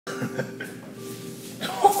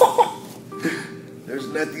There's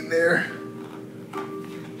nothing there.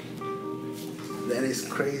 That is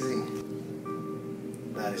crazy.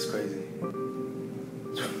 That is crazy.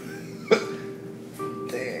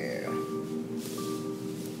 Damn.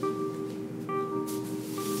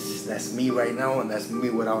 That's me right now, and that's me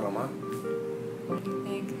without them, huh? What do you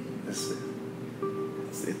think? It's,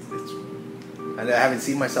 I haven't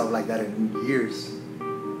seen myself like that in years,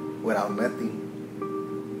 without nothing.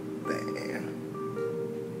 Damn.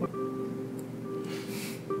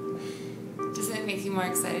 Does it make you more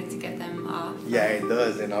excited to get them off? Yeah, it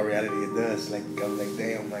does. In all reality, it does. Like, I'm like,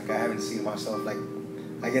 damn. Like, I haven't seen myself like.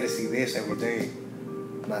 I get to see this every day.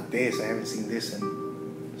 Not this. I haven't seen this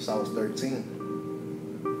since I was 13.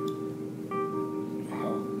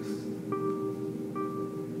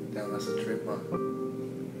 Damn, that's a trip, huh?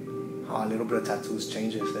 How a little bit of tattoos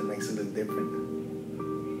changes, that makes it look different.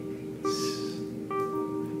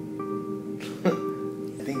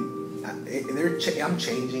 I think I'm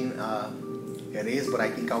changing. It is, but I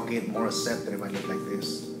think I'll get more accepted if I look like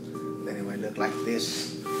this than if I look like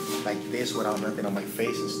this without nothing on my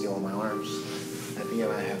face and still on my arms. I think if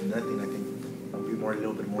I have nothing, I think I'll be a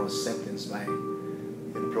little bit more acceptance by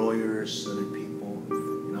employers, other people.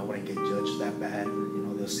 You know, I wouldn't get judged that bad. You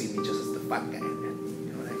know, they'll see me just as the fat guy.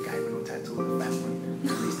 You know, that guy with no tattoo, the fat one.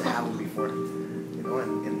 At least I have one before. You know,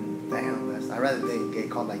 and damn, I'd rather they get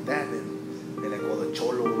called like that than like, oh, the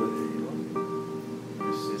cholo.